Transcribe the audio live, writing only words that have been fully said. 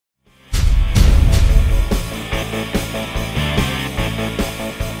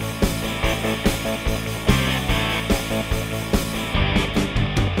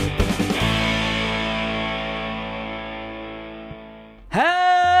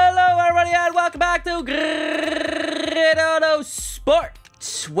everybody, and welcome back to Great Autosport,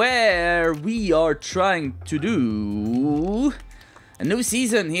 where we are trying to do a new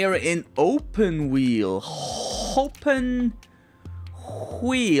season here in Open Wheel. Open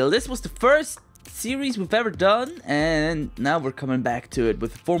Wheel. This was the first series we've ever done, and now we're coming back to it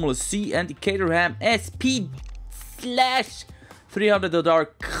with the Formula C and the Caterham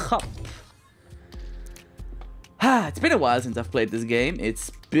SP/300 Cup. It's been a while since I've played this game. It's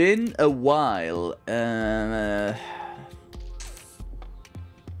been a while.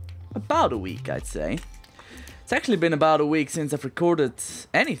 About a week, I'd say. It's actually been about a week since I've recorded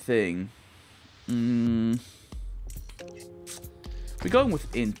anything. We're going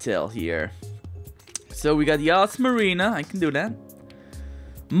with Intel here. So we got Yas Marina, I can do that.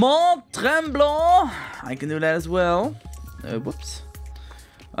 Mont Tremblant, I can do that as well. Whoops.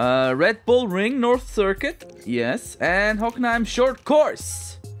 Red Bull Ring North Circuit, yes, and Hockenheim Short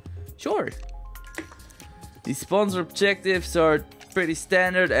Course. Sure. The sponsor objectives are pretty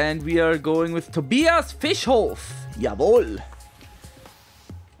standard, and we are going with Tobias Fischhof. Jawohl.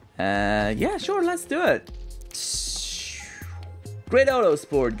 Yeah, sure, let's do it. Great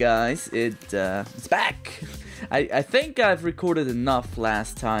Autosport, guys. It's back. I think I've recorded enough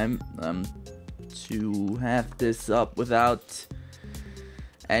last time to have this up without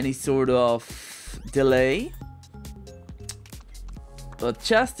any sort of delay. But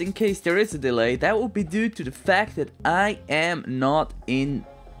just in case there is a delay, that will be due to the fact that I am not in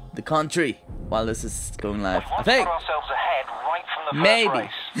the country while this is going live. I think. Maybe.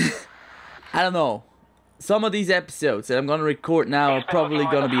 I don't know. Some of these episodes that I'm gonna record now are probably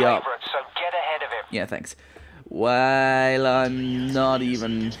gonna be up. Yeah, thanks. While I'm not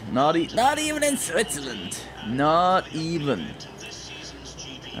even in Switzerland. Not even.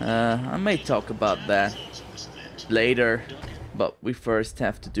 I may talk about that later, but we first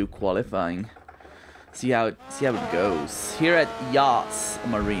have to do qualifying. See how it goes here at Yas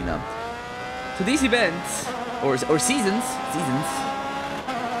Marina. So these events or seasons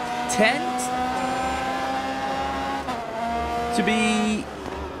tend to be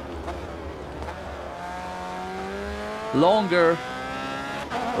longer,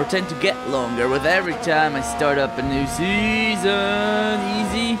 or tend to get longer with every time I start up a new season.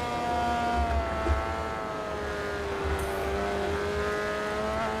 Easy.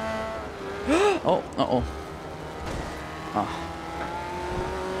 Oh, uh-oh. Ah.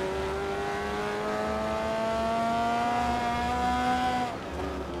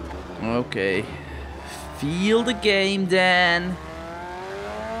 Okay. Feel the game, Dan.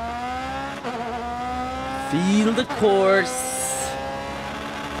 Feel the course.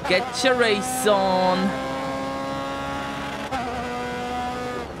 Get your race on.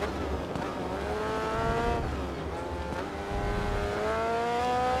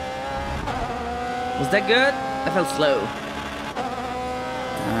 Was that good? That felt slow.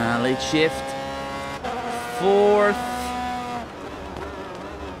 Late shift. Fourth.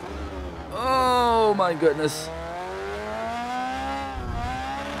 Oh my goodness.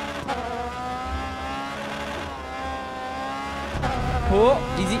 Oh,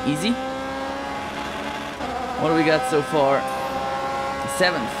 easy, easy. What do we got so far?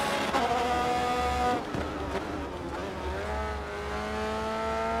 7th.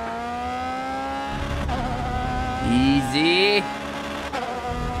 Easy.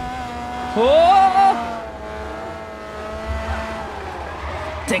 Oh!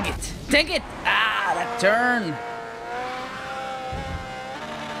 Take it, take it. Ah, that turn.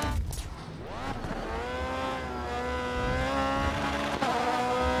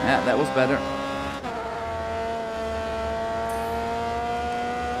 Yeah, that was better.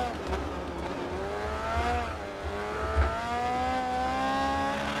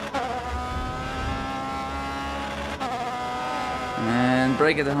 And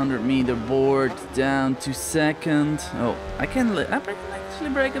brake at the 100-meter board down to second. Oh, I can actually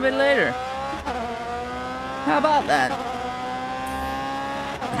brake a bit later. How about that?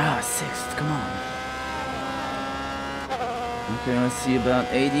 Ah, 6th, come on. Okay, let's see, about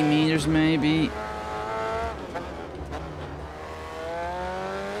 80 meters maybe.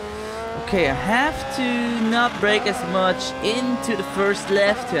 Okay, I have to not brake as much into the first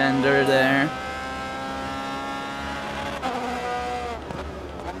left-hander there.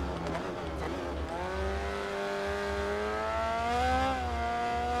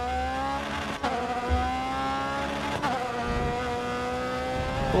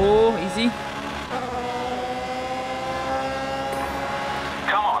 Oh, easy.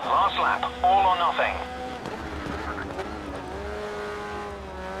 Come on, last lap, all or nothing.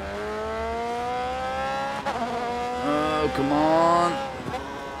 Oh, come on.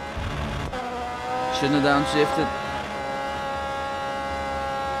 Shouldn't have downshifted.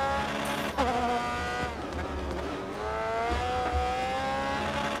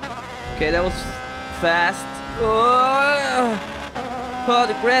 Okay, that was fast. Oh,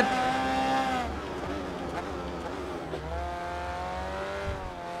 the grip.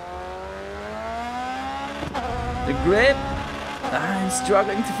 The grip. I'm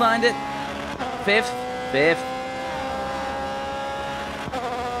struggling to find it. Fifth.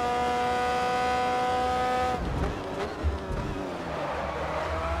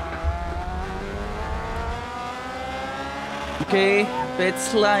 Okay, bit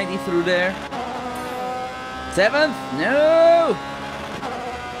slidey through there. 7th, no!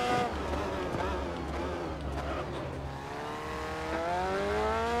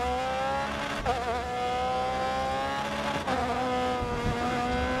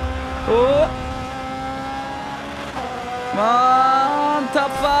 Oh! Come on,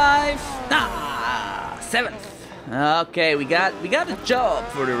 top 5. Ah, 7th. Okay, we got a job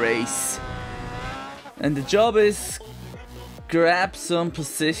for the race, and the job is grab some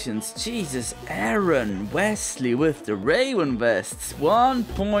positions. Jesus, Aaron Wesley with the Raven vests,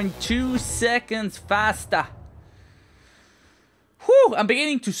 1.2 seconds faster. Whew, I'm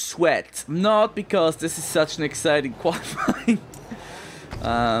beginning to sweat. Not because this is such an exciting qualifying.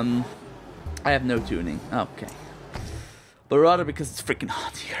 I have no tuning. Okay. But rather because it's freaking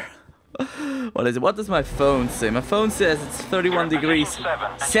hot here. What is it? What does my phone say? My phone says it's 31 degrees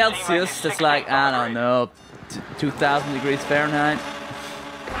Celsius. That's like, I don't know, 2,000 degrees Fahrenheit.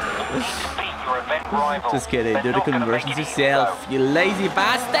 Just kidding, do the conversions yourself, you lazy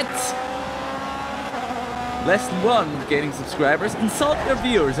bastards! Lesson 1, gaining subscribers. Insult your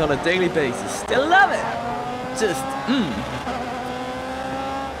viewers on a daily basis. They love it! Just,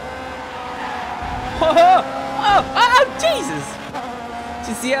 Oh, Jesus! Did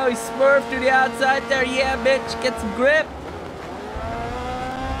you see how he swerved to the outside there? Yeah, bitch, get some grip!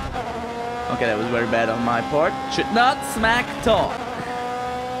 Okay, that was very bad on my part. Should not smack talk.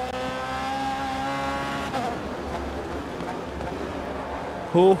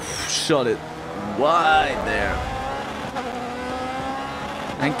 Oh, shot it wide there.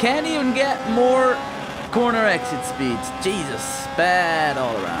 And can't even get more corner exit speeds. Jesus, bad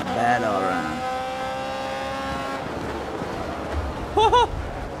all around, bad all around.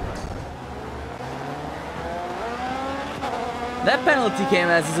 That penalty came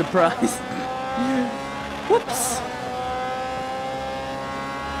as a surprise. Whoops.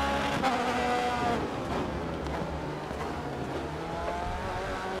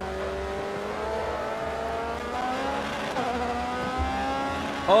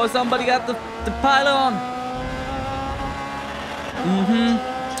 Oh, somebody got the pylon.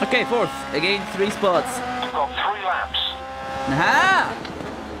 Okay, 4th. Again, 3 spots. You've got 3 laps. Aha!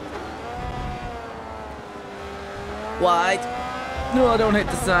 Wide. No, don't hit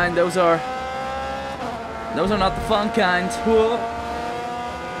the sign. Those are not the fun kind. Whoa.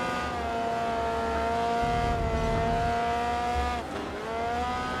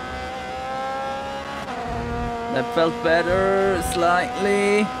 That felt better,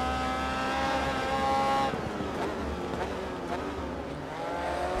 slightly.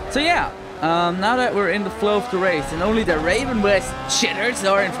 So yeah, now that we're in the flow of the race and only the Raven West shitters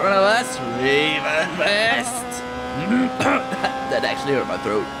are in front of us. Raven West! That actually hurt my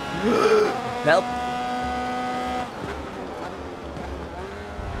throat. Help.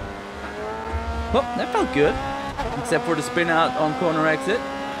 Oh, that felt good. Except for the spin out on corner exit.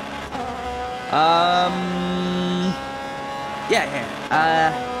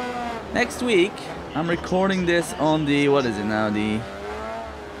 Next week, I'm recording this on the, what is it now, the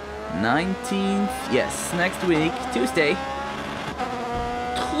 19th? Yes, next week, Tuesday,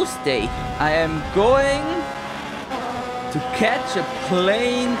 I am going to catch a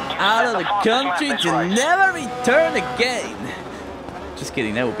plane out of the country to never return again. Just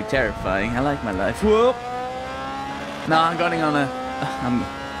kidding, that would be terrifying. I like my life. Whoop. No, I'm going on a...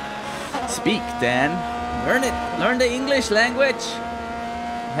 Speak, Dan. Learn it. Learn the English language.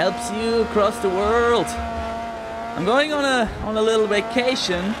 Helps you across the world. I'm going on a little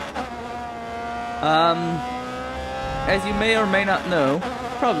vacation. As you may or may not know,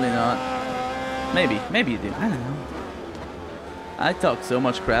 probably not. Maybe you do. I don't know. I talk so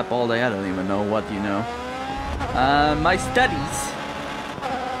much crap all day. I don't even know what you know. My studies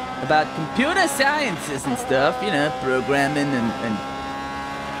about computer sciences and stuff, you know, programming and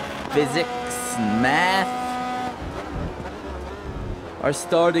physics and math, are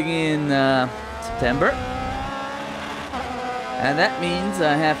starting in September. And that means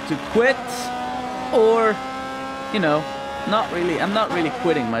I have to quit or, you know, I'm not really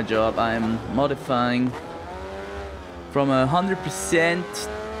quitting my job. I'm modifying from a 100%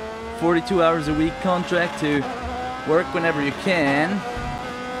 42 hours a week contract to work whenever you can.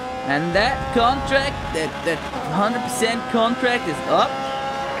 And that contract, that 100% contract is up.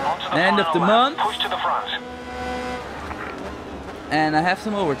 End of the month. Push to the front. And I have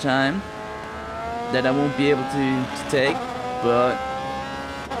some overtime that I won't be able to take, but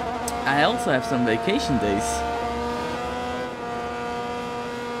I also have some vacation days.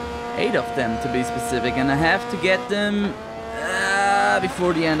 8 of them to be specific, and I have to get them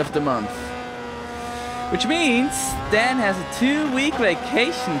before the end of the month. Which means Dan has a 2-week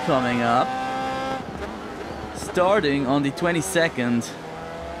vacation coming up, starting on the 22nd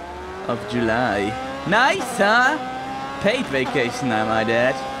of July. Nice, huh? Paid vacation, I might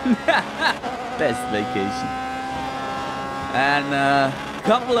add. Best vacation. And a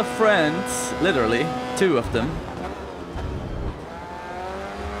couple of friends, literally 2 of them,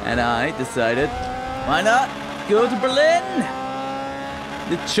 and I decided, why not go to Berlin,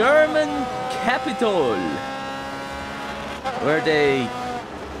 the German capital, where they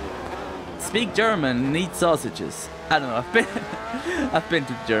speak German and eat sausages. I don't know. I've been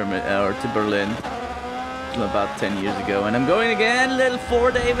to Berlin about 10 years ago, and I'm going again. Little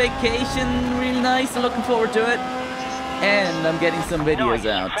 4-day vacation, really nice. I'm looking forward to it, and I'm getting some videos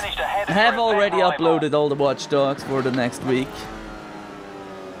out. I have already uploaded all the watchdogs for the next week,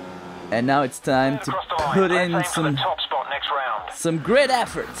 and now it's time to put in some great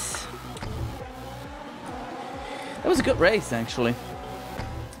efforts. That was a good race, actually.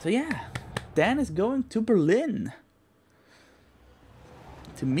 So yeah, Dan is going to Berlin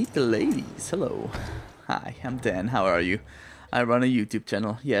to meet the ladies. Hello. Hi, I'm Dan. How are you? I run a YouTube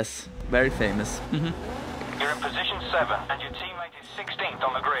channel. Yes, very famous. You're in position 7, and your teammate is 16th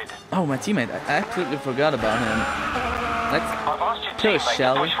on the grid. Oh, my teammate. I absolutely forgot about him. Let's I've asked your push, teammate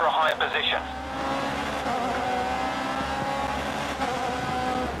shall to we? push for a higher position.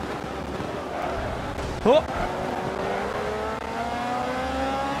 Oh.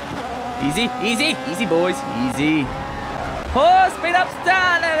 Easy, easy, easy, boys, easy. Oh, speed up,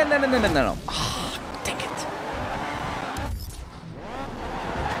 stop! No. Oh, dang it.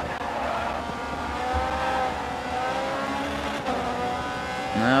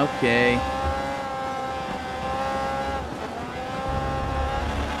 Okay.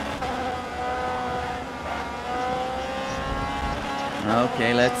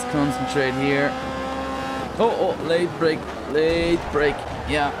 Okay, let's concentrate here. Oh, late break.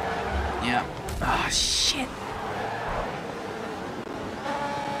 Yeah. Ah, shit.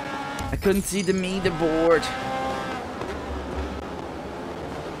 I couldn't see the leaderboard.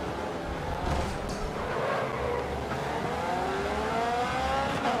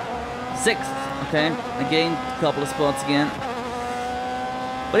 Sixth. Okay, I gained a couple of spots again.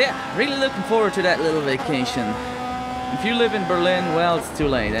 But yeah, really looking forward to that little vacation. If you live in Berlin, well, it's too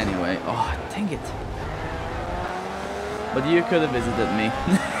late anyway. Oh, dang it. But you could have visited me.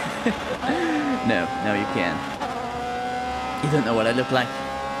 No, you can't. You don't know what I look like.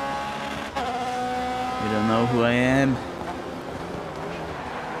 You don't know who I am.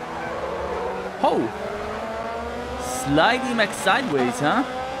 Oh! Slidey McSideways, huh?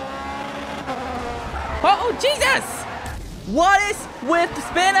 Oh, Jesus! What is with the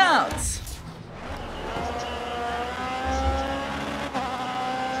spin outs?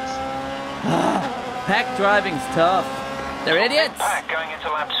 Pack driving's tough. They're idiots. Pack going into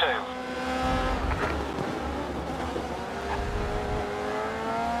lap 2.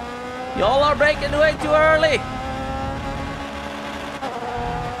 Y'all are braking way too early.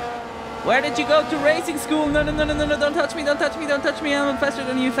 Where did you go to racing school? No, don't touch me, don't touch me. I'm faster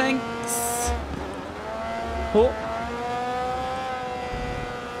than you, thanks. Oh.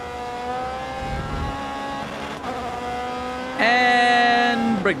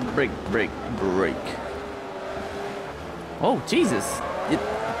 And brake. Oh, Jesus.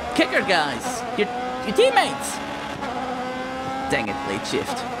 Kicker guys. Your teammates. Dang it, late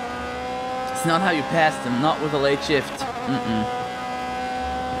shift. It's not how you pass them, not with a late shift.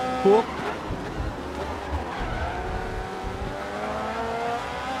 Cool.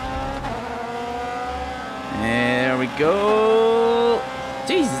 There we go.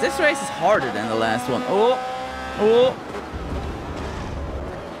 Jesus, this race is harder than the last one. Oh.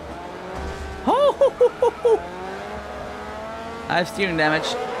 I have steering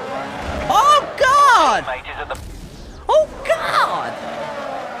damage. Oh God! Oh God!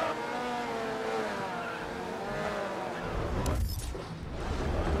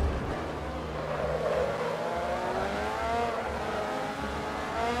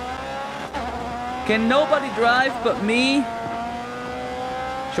 Can nobody drive but me?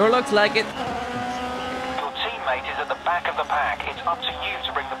 Sure looks like it. Your teammate is at the back of the pack. It's up to you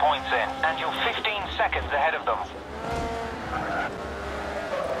to bring the points in, and you're 15 seconds ahead of them.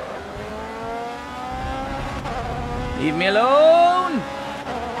 Leave me alone!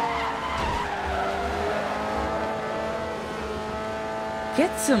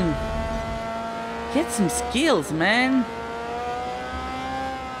 Get some skills, man.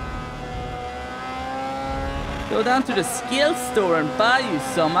 Go down to the skill store and buy you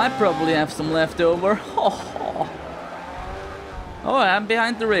some. I probably have some left over. Oh, I'm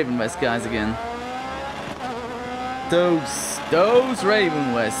behind the Raven West guys again. Those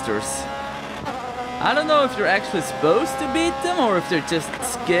Raven Westers. I don't know if you're actually supposed to beat them or if they're just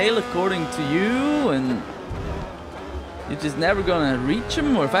scale according to you and you're just never gonna reach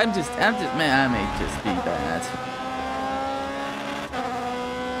them, or if I'm just man, I may just be bad.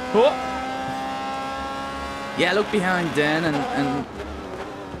 Oh. Yeah, look behind Dan and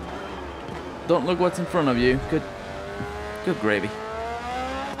don't look what's in front of you. Good gravy.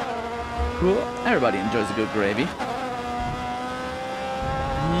 Cool. Everybody enjoys a good gravy.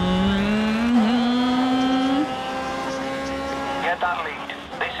 Get that lead.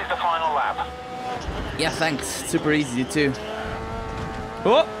 This is the final lap. Yeah, thanks. Super easy too.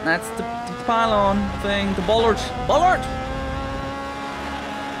 Oh, that's the pylon thing. The bollard. Bollard!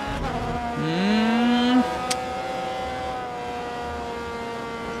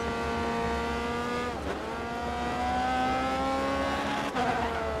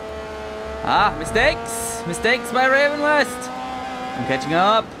 Ah, mistakes! Mistakes by Raven West! I'm catching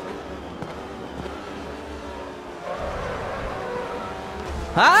up.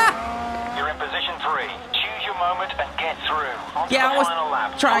 Ah! You're in position 3. Choose your moment and get through. On to Yeah, the I was final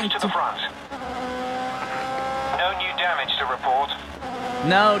lap. trying Push to the front. No new damage to report.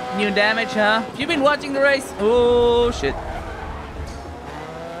 No new damage, huh? You've been watching the race? Oh, shit.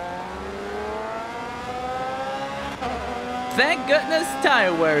 Thank goodness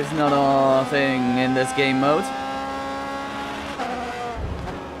tire wear is not a thing in this game mode.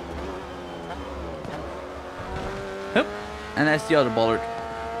 Oop. And that's the other bollard.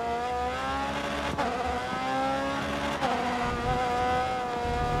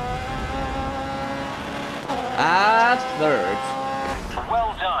 Third.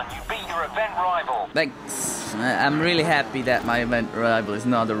 Well done, you beat your event rival. Thanks. I'm really happy that my event rival is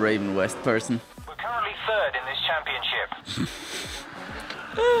not a Raven West person. We're currently third in this championship.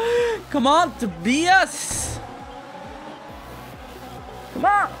 Come on, Tobias! Come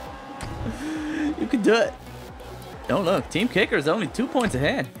on! You can do it. Oh look, Team Kicker is only 2 points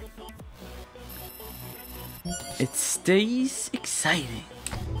ahead. It stays exciting.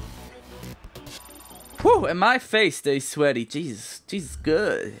 Whew, and my face stays sweaty. Jesus, Jesus,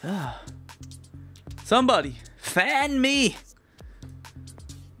 good. Ah. Somebody, fan me!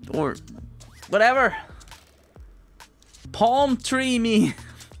 Or whatever. Palm tree me.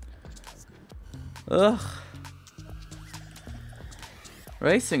 Ugh.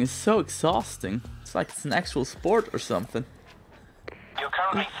 Racing is so exhausting. It's like it's an actual sport or something. You're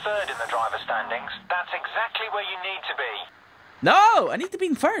currently third in the driver standings. That's exactly where you need to be. No! I need to be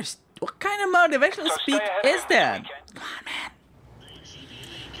in first. What kind of motivational So speak stay ahead is of that? this weekend. Come on,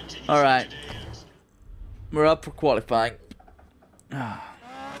 man. Alright. We're up for qualifying.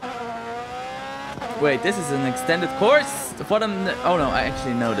 Wait, this is an extended course? What I'm... Oh no, I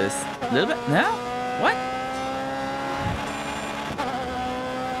actually know this. A little bit? No? What?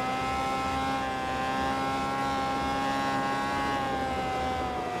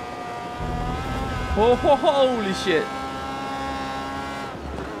 Oh, holy shit.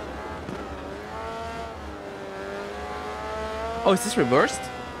 Oh, is this reversed?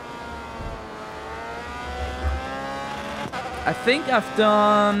 I think I've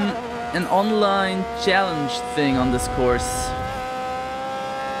done an online challenge thing on this course.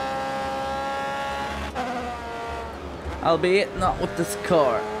 Albeit not with this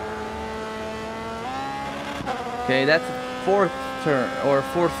car. Okay, that's a fourth turn or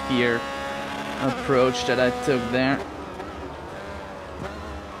fourth gear approach that I took there.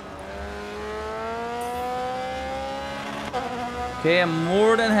 Okay, I'm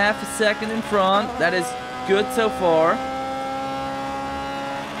more than half a second in front. That is good so far.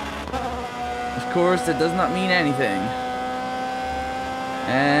 Of course, that does not mean anything.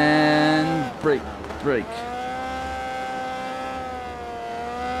 And brake, brake.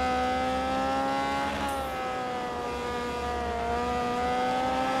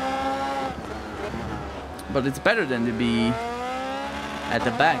 But it's better than to be at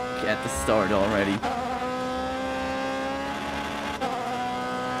the back at the start already.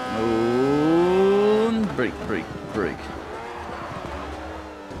 Oh, brake, brake, brake.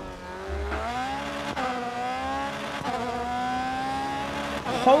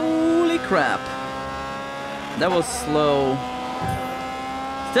 Holy crap. That was slow.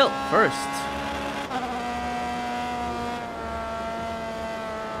 Still, first.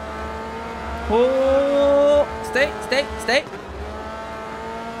 Oh, stay, stay, stay.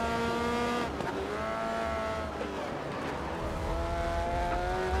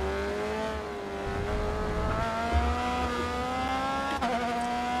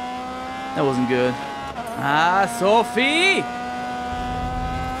 That wasn't good. Ah, Sophie!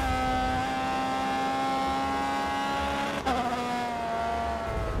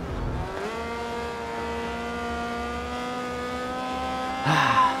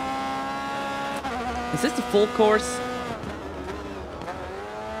 Is this the full course?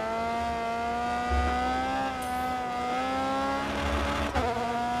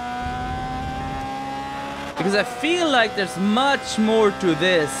 Because I feel like there's much more to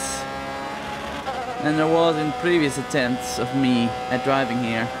this than there was in previous attempts of me at driving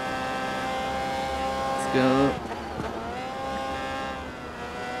here. Let's go.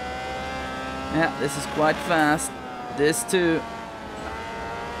 Yeah, this is quite fast. This too.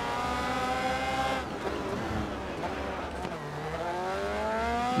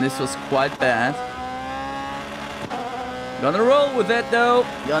 This was quite bad. Gonna roll with it though.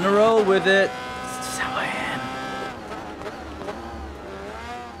 Gonna roll with it. It's just how I am.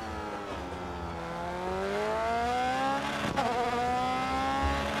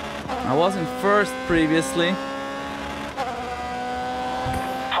 I was in first previously.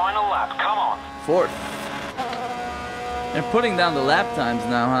 Final lap, come on. Fourth. They're putting down the lap times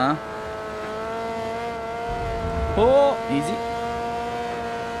now, huh? Oh, easy.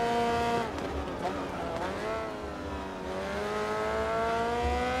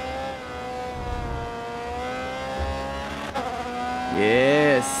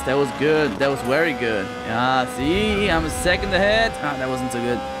 Yes, that was good. That was very good. Ah, see, I'm a second ahead. Ah, that wasn't so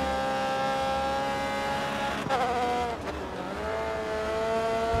good.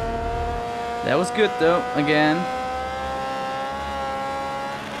 That was good though, again.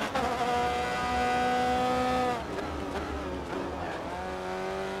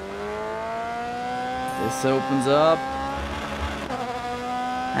 This opens up.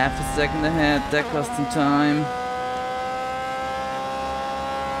 Half a second ahead, that cost some time.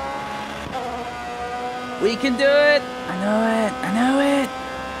 We can do it! I know it! I know it!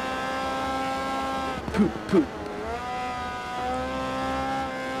 Poop, poop.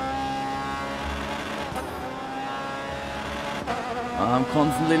 I'm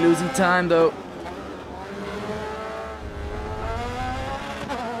constantly losing time though.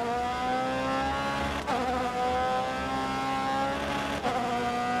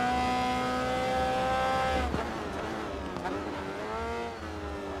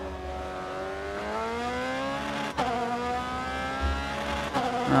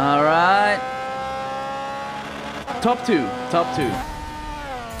 Alright. Top two. Top two.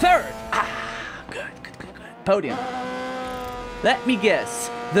 Third! Ah, good, good, good, good. Podium. Let me guess.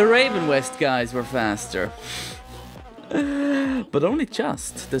 The Raven West guys were faster. But only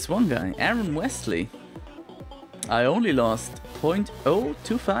just. This one guy, Aaron Wesley. I only lost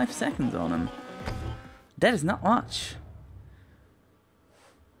 0.025 seconds on him. That is not much.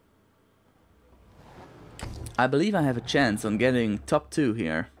 I believe I have a chance on getting top two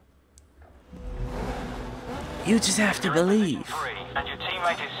here. You just have to believe. And your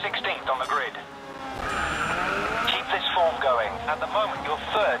teammate is 16th on the grid. Keep this form going. At the moment, you're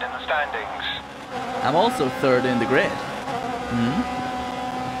third in the standings. I'm also third in the grid.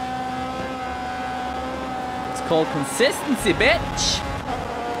 It's called consistency, bitch.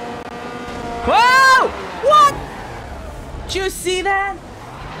 Whoa! What? Did you see that?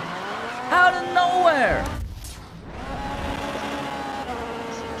 Out of nowhere.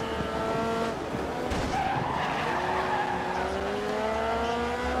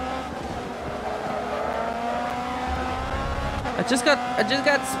 I just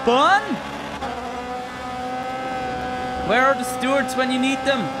got spun. Where are the stewards when you need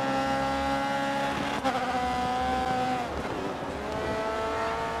them?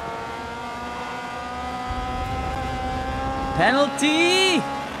 Penalty!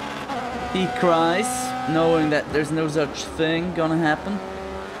 He cries, knowing that there's no such thing gonna happen.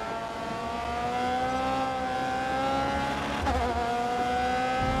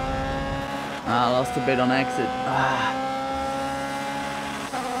 I lost a bit on exit.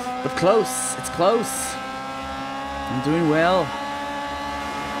 But close, it's close. I'm doing well.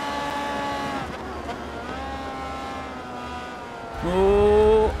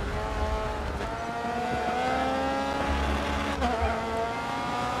 Oh.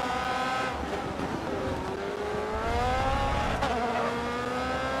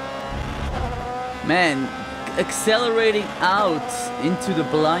 Man, accelerating out into the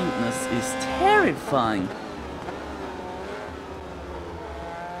blindness is terrifying.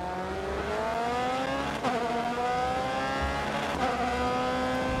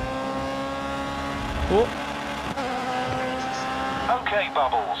 Oh. Okay,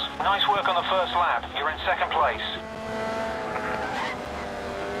 Bubbles. Nice work on the first lap. You're in second place.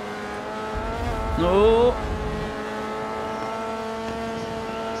 No.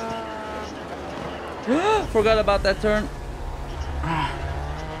 Forgot about that turn.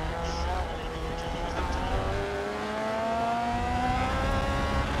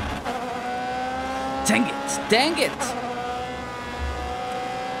 Dang it! Dang it!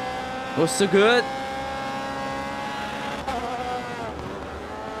 Was so good.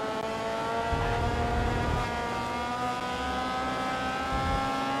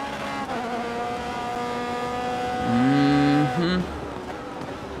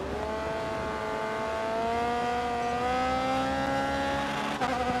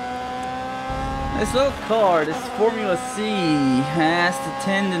 This little car, this Formula C, has the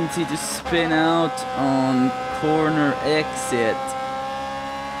tendency to spin out on corner exit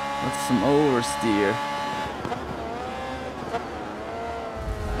with some oversteer.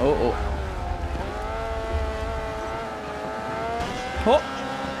 Oh. Oh!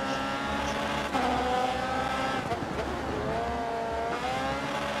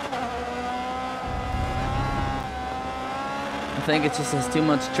 I think it just has too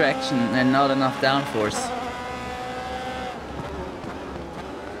much traction and not enough downforce.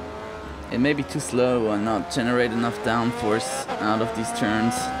 It may be too slow and not generate enough downforce out of these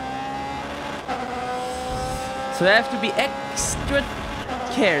turns. So I have to be extra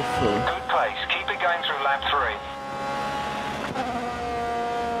careful. Good pace. Keep it going through lap 3.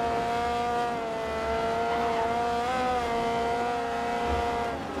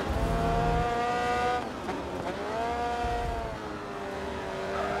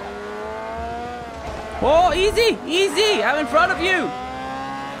 Oh, easy, easy! I'm in front of you!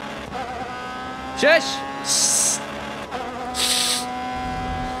 Shush!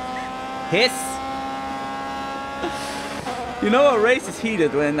 Hiss! You know a race is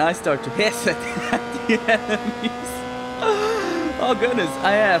heated when I start to hiss at the enemies. Oh goodness,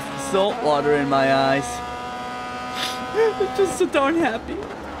 I have salt water in my eyes. I'm just so darn happy.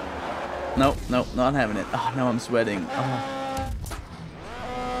 No, not having it. Oh, now I'm sweating. Oh.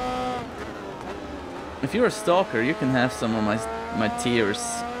 If you're a stalker, you can have some of my tears.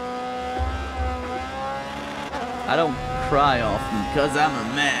 I don't cry often because I'm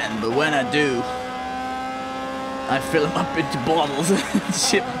a man, but when I do, I fill them up into bottles and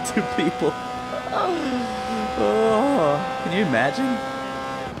ship them to people. Oh, can you imagine?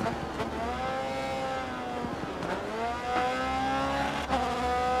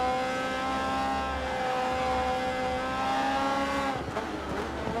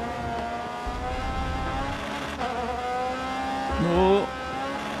 Oh,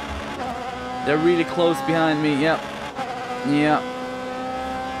 they're really close behind me. Yep. Yep.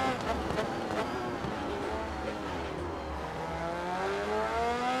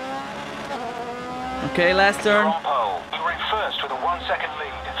 Okay, last turn. On pole. You're in first with a 1 second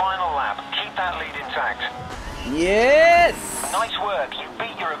lead. Final lap. Keep that lead intact. Yes! Nice work. You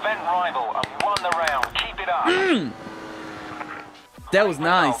beat your event rival and won the round. Keep it up. That was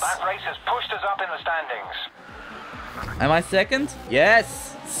nice. That race has pushed us up in the standings. Am I second?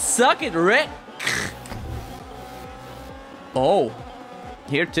 Yes! Suck it, Rick! Oh.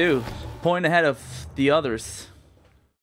 Here too. Point ahead of the others.